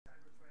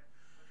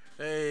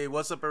Hey,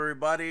 what's up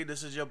everybody?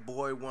 This is your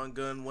boy One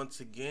Gun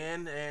once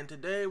again, and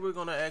today we're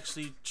gonna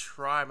actually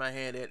try my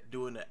hand at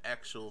doing the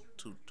actual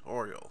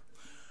tutorial.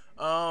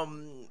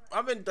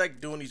 I've been like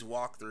doing these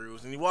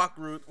walkthroughs, and the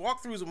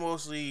walkthroughs are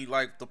mostly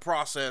like the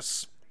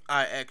process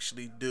I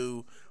actually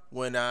do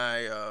when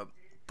I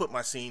put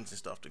my scenes and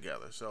stuff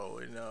together. So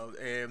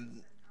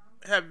and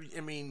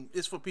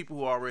it's for people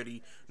who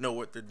already know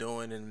what they're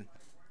doing, and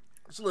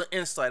it's a little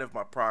insight of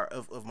my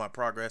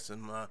progress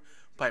and my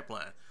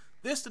pipeline.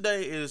 This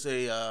today is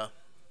a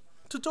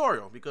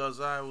tutorial because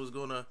I was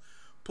gonna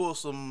pull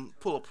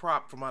a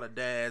prop from out of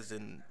Daz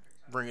and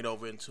bring it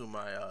over into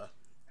my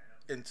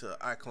into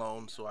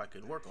Iclone so I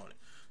can work on it.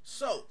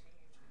 So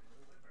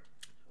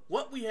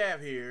what we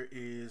have here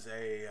is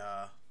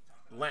a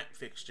lamp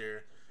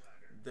fixture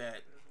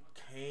that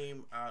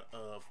came out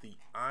of the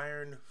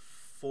Iron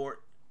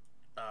Fort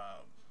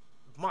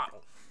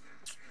model,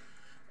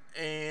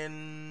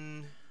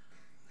 and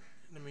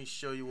let me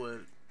show you what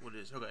it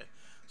is. Okay,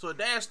 so at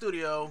Dash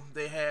Studio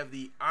they have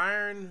the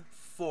Iron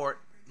Fort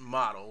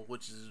model,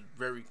 which is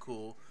very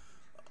cool,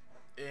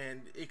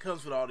 and it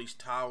comes with all these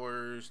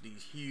towers,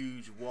 these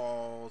huge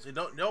walls. They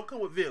don't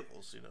come with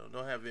vehicles,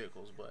 don't have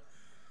vehicles, but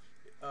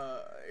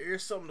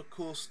here's some of the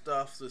cool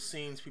stuff, the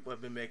scenes people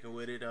have been making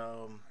with it.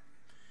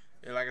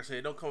 And like I said,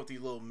 it don't come with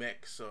these little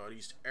mechs or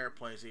these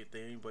airplanes or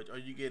anything, but all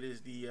you get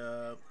is these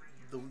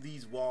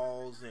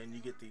walls, and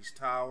you get these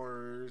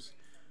towers,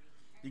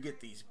 you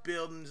get these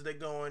buildings that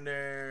go in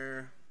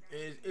there.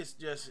 It's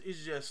just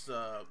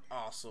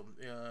awesome.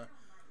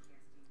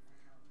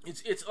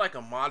 It's like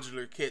a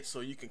modular kit, so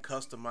you can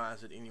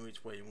customize it any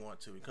which way you want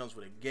to. It comes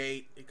with a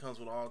gate. It comes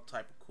with all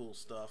type of cool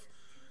stuff.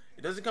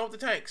 It doesn't come with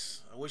the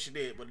tanks. I wish it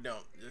did, but it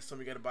don't. It's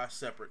something you gotta buy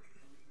separate.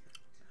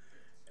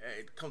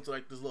 It comes to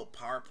like this little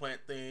power plant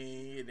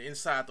thing, and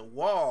inside the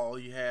wall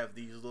you have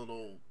these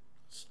little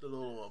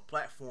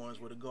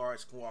platforms where the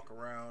guards can walk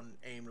around,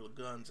 aim their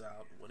guns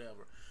out,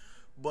 whatever.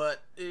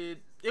 But it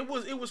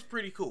was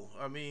pretty cool.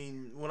 I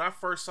mean, when I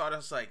first saw it, I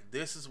was like,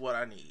 this is what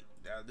I need.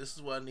 This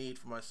is what I need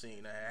for my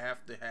scene. I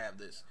have to have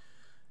this.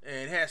 And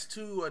it has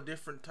two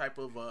different type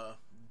of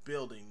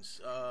buildings.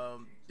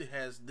 It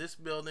has this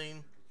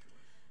building,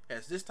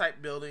 has this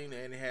type building,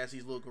 and it has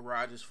these little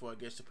garages for, I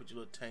guess, to put your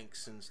little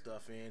tanks and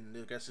stuff in.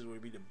 I guess this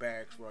would be the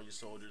barracks where all your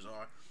soldiers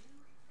are.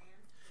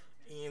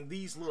 And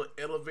these little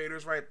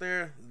elevators right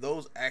there,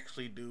 those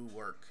actually do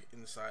work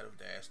inside of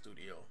Dash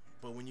Studio.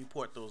 But when you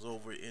port those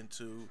over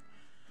into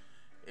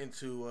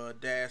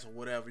Dash or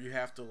whatever, you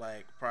have to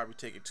like probably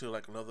take it to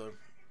like another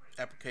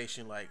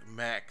application like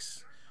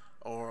Max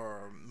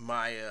or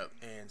Maya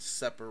and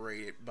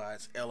separate it by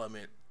its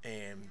element,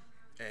 and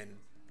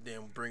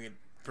then bring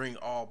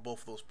both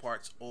of those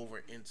parts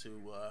over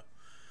into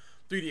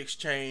 3D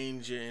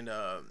Exchange, and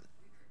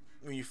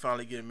when you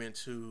finally get them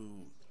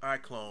into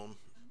Iclone,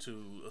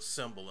 to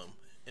assemble them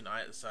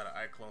inside of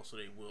Iclone, so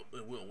it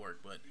will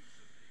work. But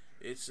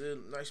it's a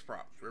nice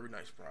prop, very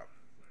nice prop.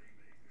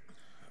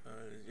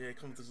 Yeah, it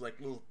comes with this like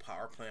little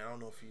power plant. I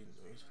don't know if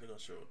they're gonna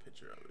show a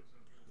picture of it,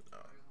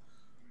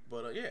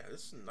 but yeah,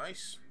 it's a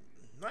nice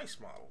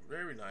model,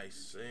 very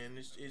nice. And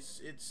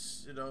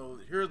it's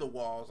here are the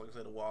walls. Like I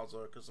said, the walls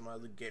are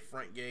customized. The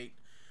front gate,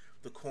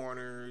 the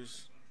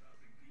corners,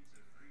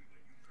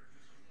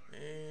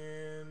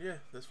 and yeah,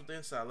 that's what the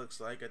inside looks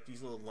like. Got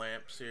these little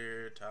lamps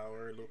here,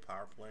 tower, little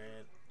power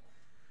plant.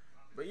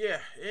 But yeah,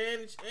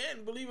 and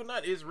believe it or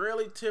not, it's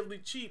relatively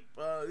cheap.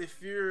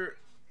 If you're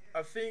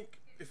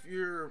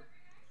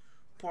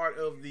part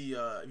of the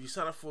if you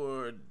sign up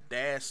for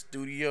Dash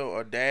Studio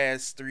or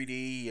Dash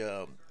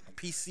 3D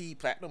PC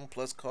Platinum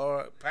Plus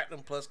Club,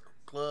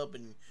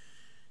 and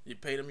you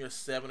pay them your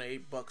 $7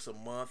 or $8 a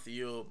month,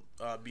 you'll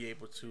be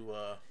able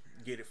to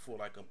get it for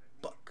like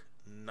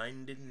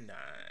 $1.99.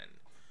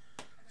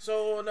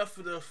 So enough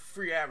for the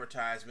free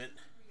advertisement.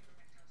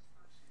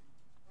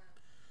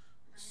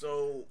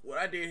 So what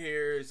I did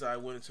here is I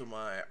went into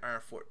my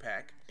Iron Fort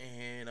pack,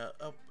 and I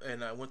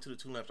went to the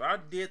two lamps. I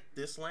did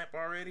this lamp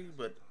already,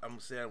 but I'm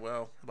saying,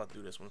 well, I'm about to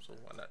do this one, so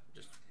why not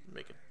just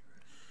make a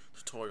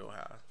tutorial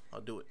how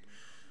I'll do it.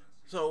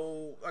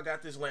 So I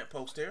got this lamp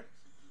post here,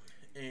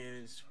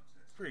 and it's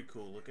pretty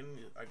cool looking.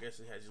 I guess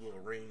it has these little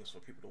rings for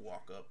people to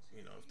walk up,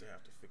 if they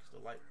have to fix the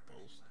light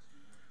post.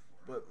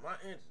 But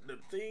the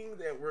thing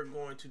that we're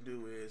going to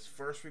do is,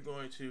 first we're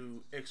going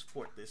to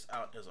export this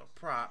out as a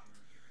prop.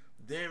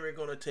 Then we're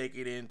going to take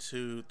it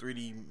into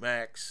 3D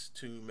Max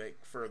to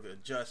make further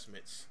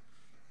adjustments,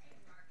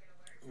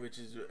 which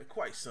is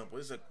quite simple.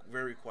 It's a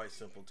quite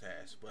simple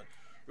task. But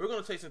we're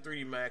going to take some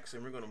 3D Max,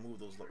 and we're going to move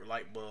those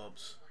light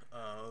bulbs,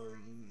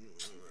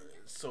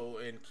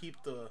 and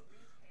keep the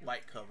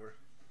light cover,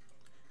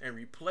 and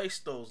replace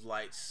those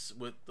lights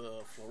with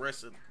the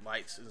fluorescent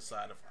lights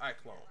inside of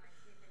Iclone.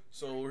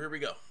 So here we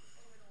go.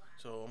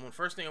 So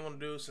first thing I'm going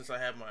to do, since I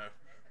have my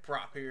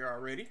prop here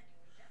already,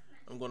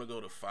 I'm going to go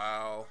to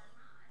File,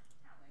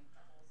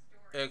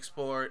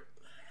 Export,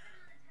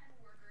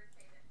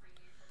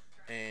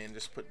 and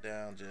just put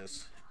down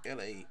just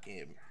LAMP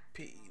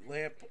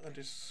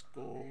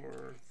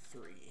lamp_3.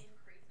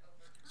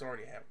 It's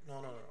already happened.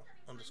 No.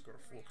 underscore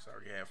 4 because I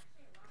already have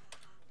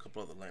a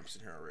couple other lamps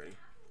in here already.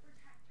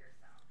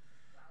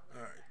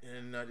 Alright,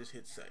 and I just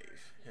hit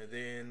save. And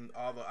then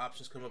all the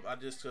options come up. I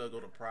just go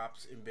to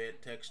props,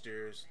 embed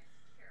textures,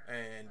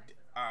 and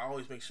I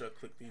always make sure I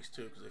click these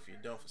two because if you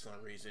don't for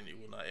some reason it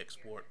will not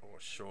export or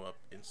show up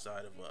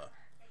inside of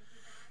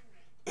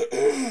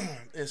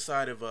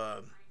inside of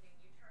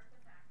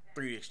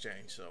 3D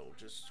Exchange. So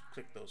just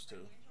click those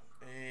two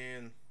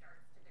and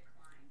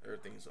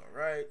everything's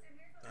alright.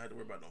 I don't have to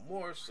worry about no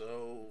more,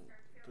 so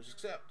push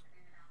accept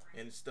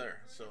and it's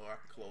there. So I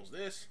can close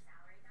this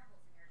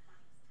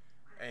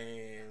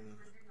and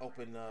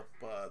open up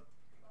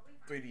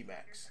 3D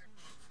Max.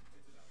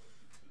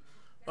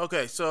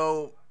 Okay,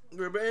 so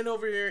we're in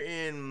over here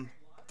in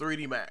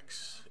 3D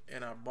Max,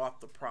 and I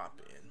bought the prop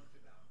in.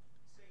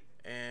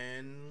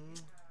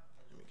 And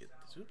let me get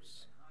this.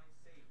 Oops.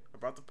 I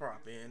brought the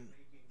prop in.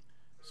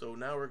 So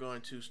now we're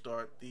going to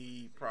start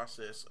the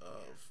process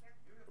of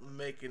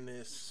making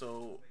this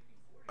so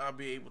I'll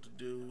be able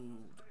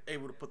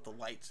to put the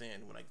lights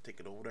in when I take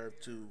it over there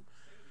to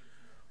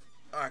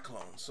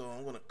Iclone. So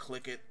I'm going to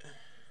click it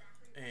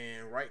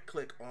and right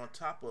click on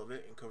top of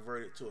it and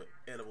convert it to an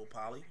edible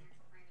poly.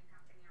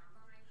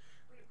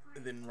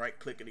 And then right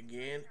click it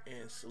again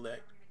and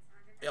select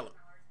element.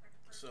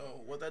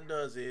 So what that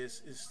does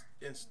is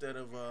instead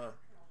of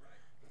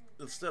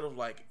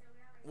like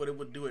what it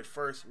would do at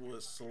first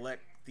was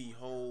select the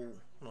whole.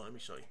 Hold on, let me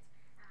show you.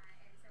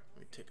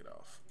 Let me take it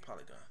off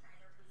polygon,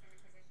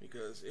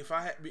 because if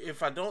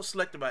I don't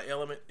select it by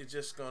element, it's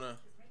just gonna.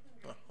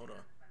 Oh, hold on.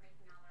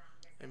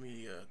 Let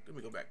me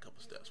go back a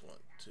couple steps. 1,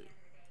 2,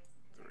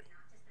 3.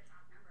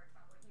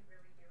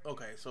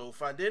 Okay, so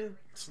if I didn't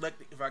select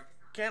it, if I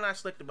cannot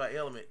select it by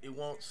element, it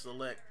won't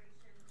select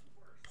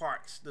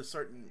the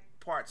certain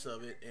parts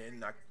of it,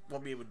 and I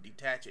won't be able to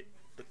detach it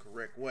the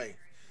correct way.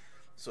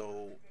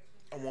 So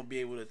I won't be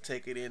able to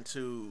take it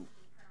into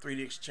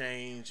 3D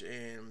Exchange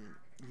and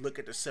look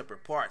at the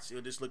separate parts.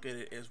 It'll just look at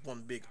it as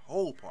one big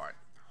whole part.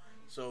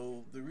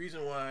 So the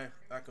reason why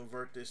I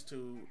convert this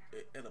to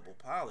edible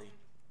poly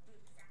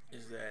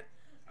is that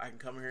I can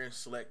come here and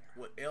select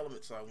what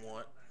elements I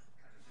want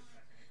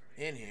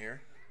in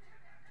here.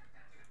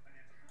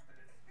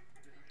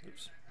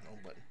 Oops, wrong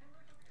button.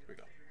 Here we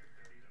go.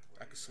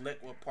 I can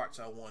select what parts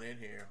I want in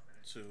here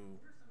to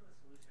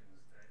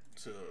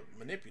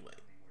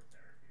manipulate.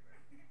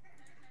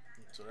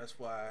 So that's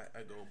why I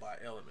go by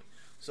element.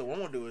 So what I'm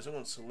going to do is I'm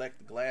going to select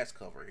the glass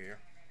cover here.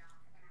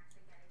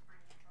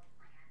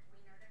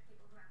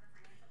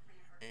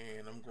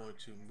 And I'm going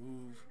to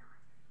move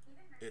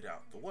it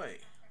out the way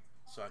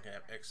so I can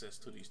have access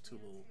to these two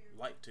little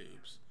light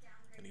tubes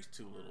and these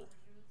two little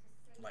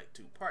light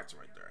tube parts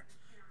right there.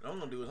 And what I'm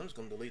going to do is I'm just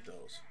going to delete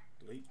those.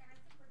 Delete,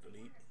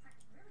 delete,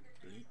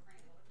 delete,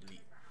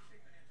 delete.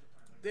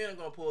 Then I'm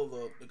going to pull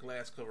the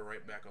glass cover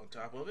right back on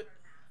top of it.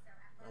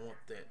 I want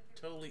that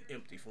totally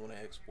empty for when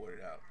I export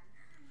it out.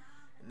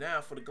 And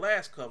now for the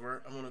glass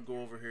cover, I'm going to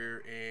go over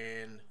here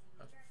and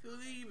I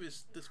believe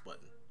it's this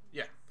button.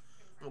 Yeah.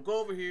 I'm going to go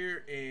over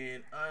here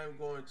and I'm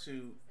going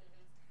to,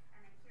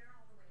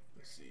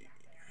 let's see,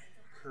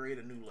 create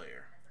a new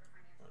layer.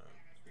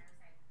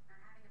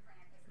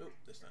 Nope,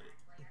 that's not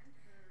it.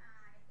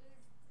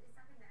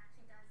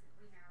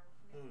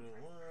 Hold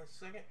on 1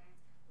 second.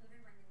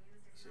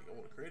 See, I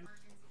want to create it.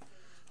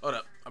 Hold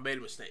up, I made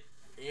a mistake.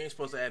 You ain't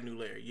supposed to add a new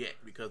layer yet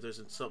because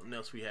there's something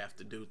else we have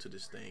to do to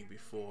this thing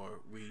before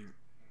we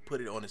put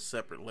it on a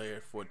separate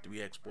layer for it to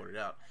be exported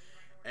out.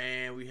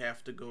 And we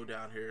have to go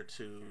down here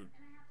to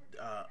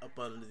up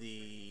under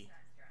the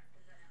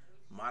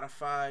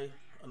modify,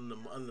 under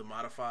the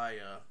modify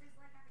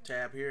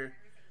tab here.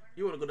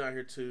 You want to go down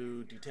here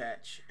to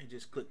detach and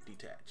just click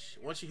detach.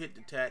 Once you hit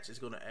detach, it's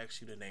going to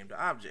ask you to name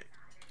the object.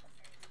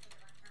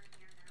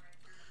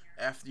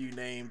 After you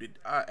named it,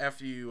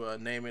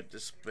 name it,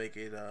 just make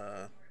it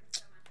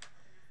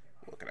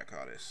what can I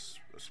call this?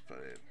 Let's put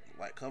it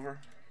light cover.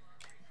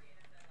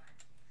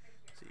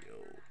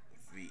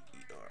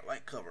 COVER,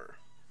 light cover,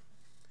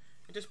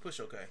 and just push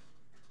OK.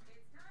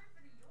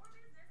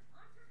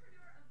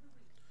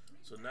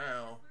 So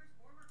now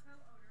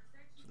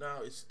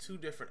it's two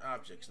different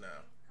objects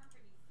now.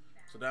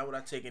 So now when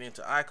I take it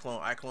into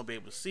Iclone, Iclone will be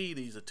able to see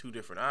these are two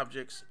different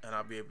objects, and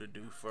I'll be able to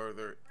do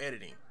further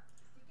editing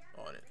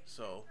on it.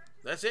 So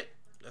that's it.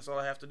 That's all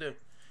I have to do.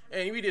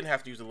 And we didn't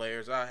have to use the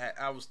layers.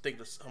 I was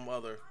thinking of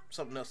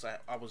something else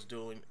I was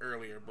doing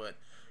earlier, but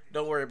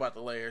don't worry about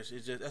the layers.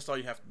 It's just, that's all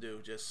you have to do.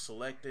 Just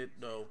select it.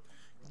 No,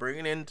 bring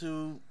it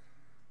into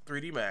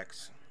 3D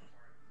Max.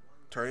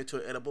 Turn it to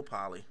an edible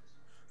poly.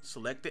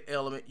 Select the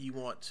element you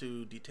want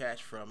to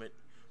detach from it.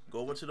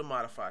 Go into the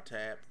modify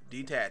tab,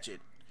 detach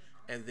it,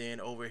 and then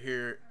over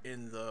here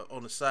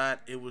on the side,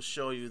 it will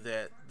show you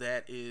that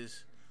that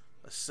is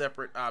a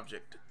separate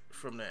object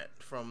from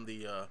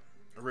the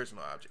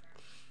original object.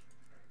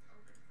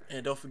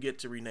 And don't forget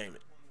to rename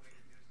it.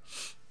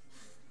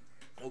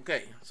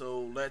 Okay,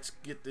 so let's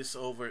get this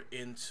over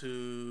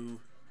into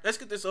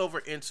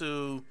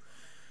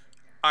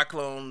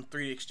Iclone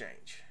 3D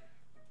Exchange.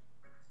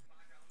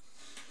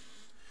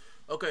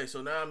 Okay. Okay,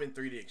 so now I'm in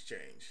 3D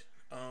Exchange.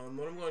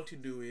 What I'm going to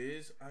do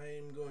is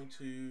I'm going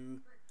to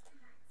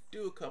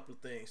do a couple of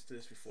things to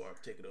this before I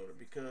take it over,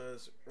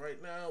 because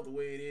right now the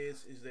way it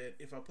is that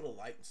if I put a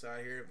light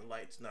inside here, the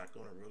light's not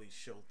going to really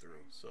show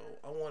through. So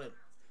I want to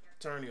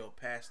turn the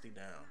opacity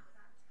down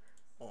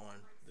on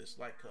this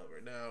light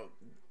cover. Now,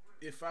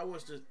 if I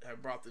was to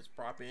have brought this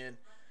prop in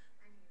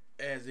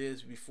as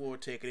is before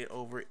taking it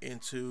over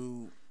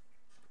into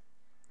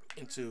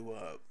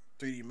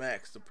 3D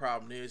Max, the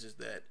problem is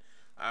that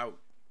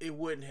it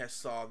wouldn't have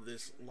saw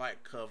this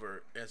light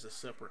cover as a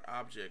separate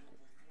object,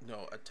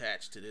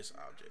 attached to this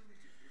object.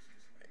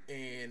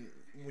 And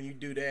when you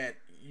do that,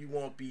 you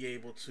won't be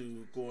able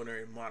to go in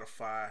there and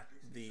modify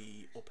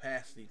the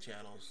opacity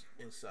channels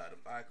inside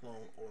of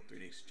Iclone or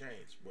 3D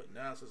Exchange. But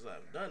now, since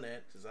I've done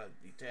that, since I've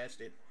detached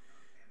it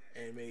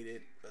and made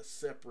it a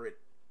separate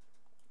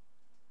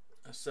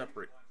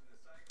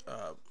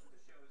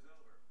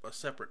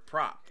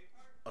prop,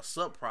 a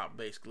sub prop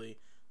basically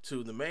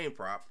to the main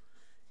prop,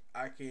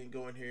 I can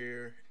go in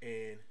here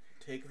and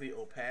take the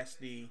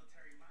opacity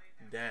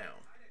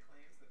down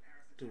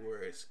to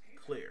where it's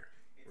clear.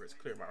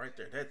 About right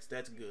there.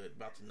 That's good,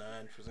 about to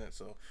 9%.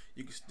 So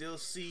you can still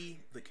see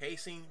the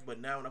casing, but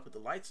now when I put the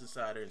lights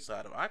inside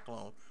of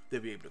Iclone,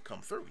 they'll be able to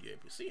come through. You'll be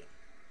able to see them.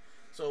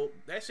 So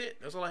that's it.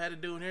 That's all I had to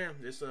do in here.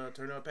 Just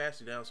turn the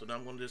opacity down. So now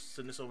I'm going to just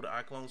send this over to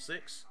Iclone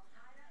 6.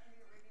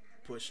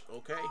 Push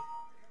OK,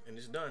 and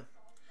it's done.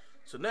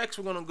 So next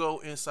we're going to go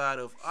inside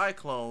of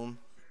Iclone,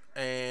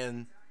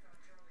 and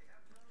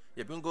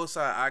we're going to go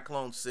inside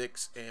Iclone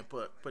 6 and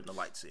putting the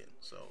lights in.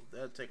 So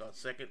that'll take a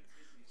second.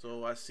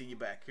 So I see you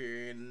back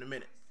here in a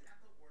minute.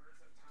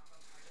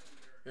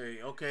 Hey,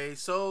 okay,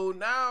 so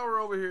now we're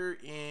over here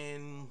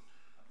in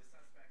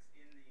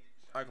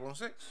Iclone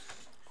 6,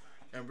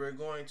 and we're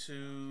going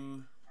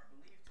to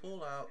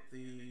pull out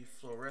the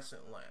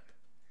fluorescent lamp.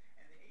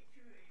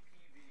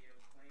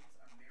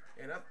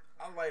 And I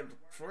like the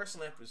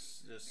fluorescent lamp.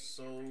 Is just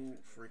so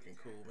freaking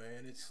cool,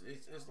 man. It's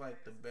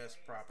like the best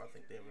prop I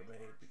think they ever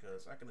made,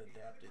 because I can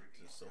adapt it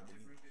to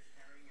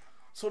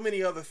so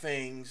many other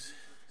things.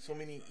 So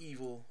many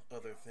evil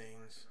other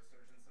things.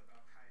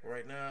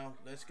 Right now,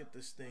 let's get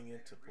this thing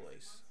into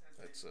place.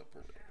 Let's put it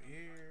over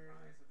here.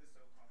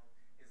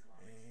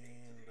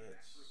 And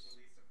let's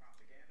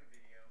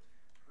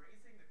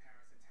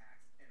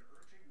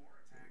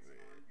move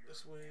it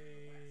this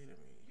way. Let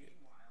me hit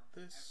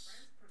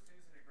this.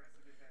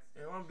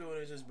 And what I'm doing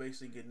is just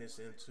basically getting this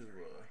into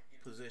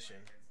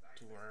position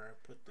to where I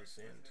put this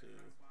into.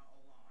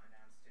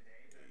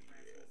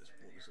 Let's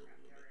pull this over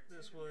a little bit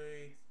this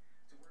way.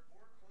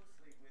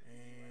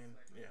 And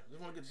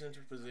just want to get this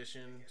into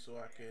position so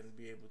I can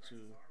be able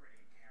to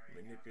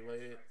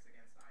manipulate it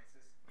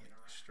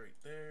straight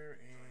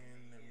there.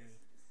 And let me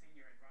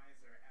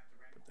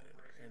put that in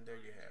there. And there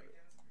you have it.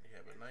 You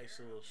have a nice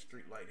little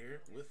street light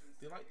here with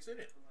the lights in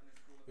it,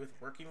 with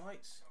working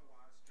lights.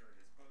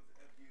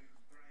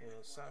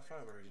 A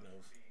sci-fi version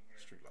of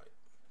street light.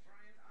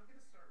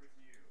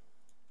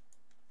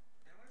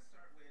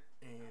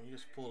 And you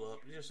just pull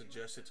up. You just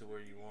adjust it to where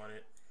you want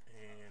it,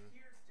 and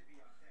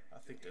I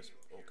think that's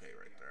okay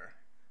right there.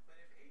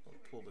 I'm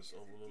gonna pull this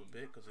over a little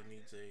bit because it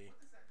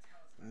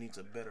needs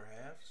a better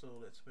half. So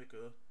let's make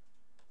a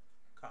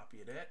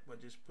copy of that by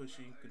just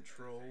pushing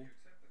Control.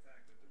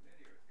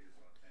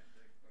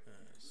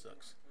 It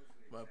sucks.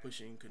 By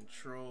pushing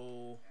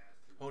Control,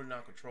 holding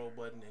down Control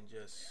button and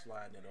just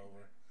sliding it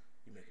over,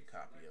 you make a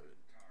copy of it.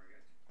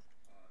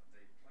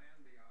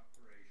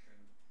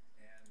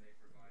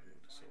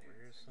 Move this over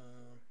here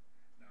some,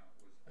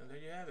 and there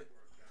you have it.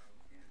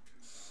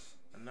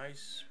 A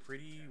nice,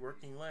 pretty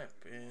working lamp.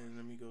 And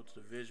let me go to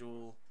the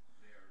visual,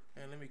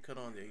 and let me cut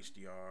on the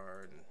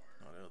HDR and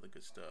all that other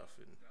good stuff.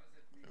 And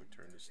let me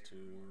turn this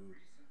to,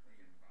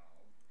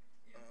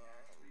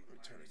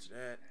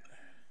 that,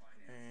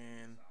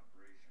 and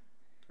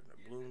turn the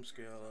bloom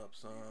scale up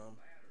some.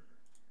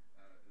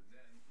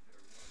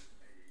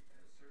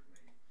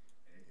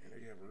 And there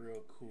you have a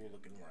real cool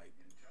looking light.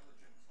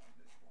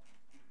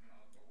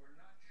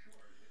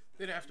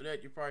 Then after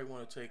that, you probably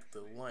want to take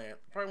the lamp.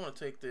 You probably want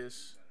to take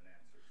this.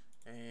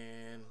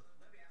 And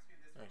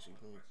actually,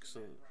 so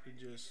you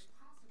just,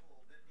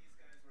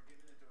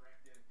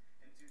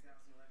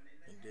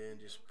 and then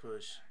just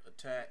push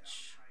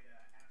attach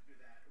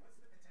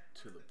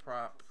to the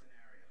prop,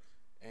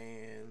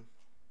 and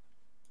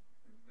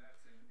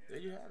there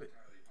you have it.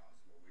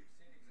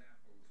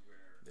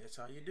 That's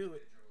how you do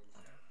it.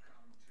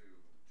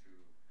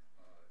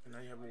 And now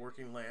you have a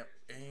working lamp.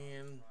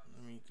 And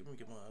let me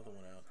get my other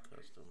one out,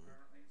 custom.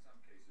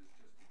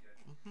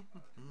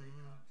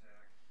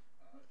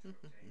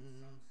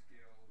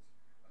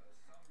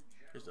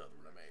 Here's the other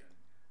one I made.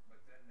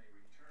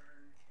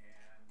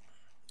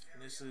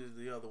 And this is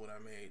the other one I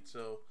made.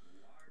 So,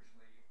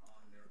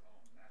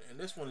 and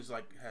this one is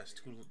like has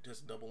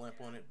just double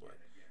lamp on it, but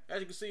as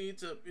you can see,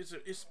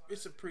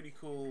 it's a pretty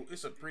cool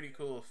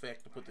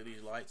effect to put to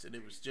these lights, and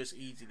it was just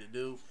easy to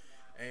do.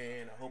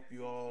 And I hope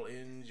you all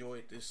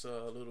enjoyed this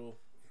little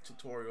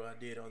tutorial I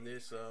did on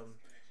this.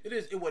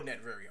 It wasn't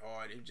that very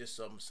hard. It was just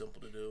something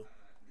simple to do.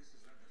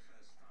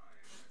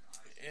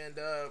 And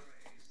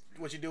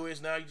what you do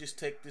is now you just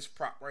take this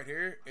prop right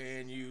here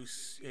and you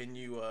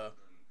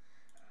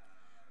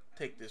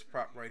take this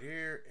prop right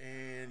here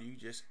and you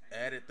just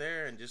add it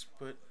there and just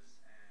put.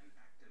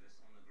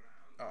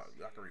 Oh,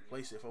 I can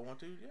replace it if I want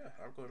to. Yeah,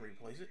 I'll go ahead and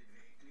replace it.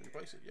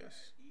 Replace it,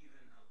 yes.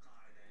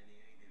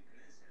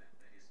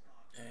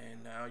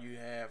 And now you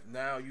have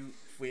now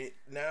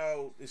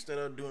instead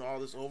of doing all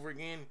this over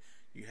again,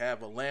 you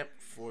have a lamp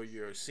for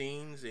your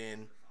scenes,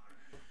 and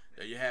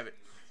there you have it.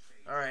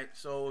 All right.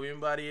 So if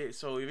anybody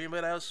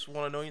else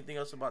want to know anything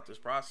else about this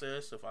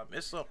process, if I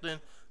missed something,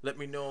 let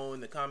me know in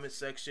the comment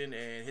section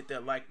and hit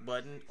that like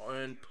button,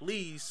 and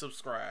please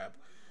subscribe.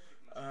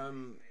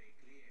 Um,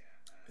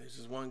 this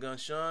is One Gun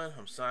Sean.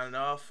 I'm signing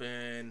off,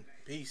 and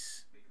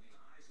peace.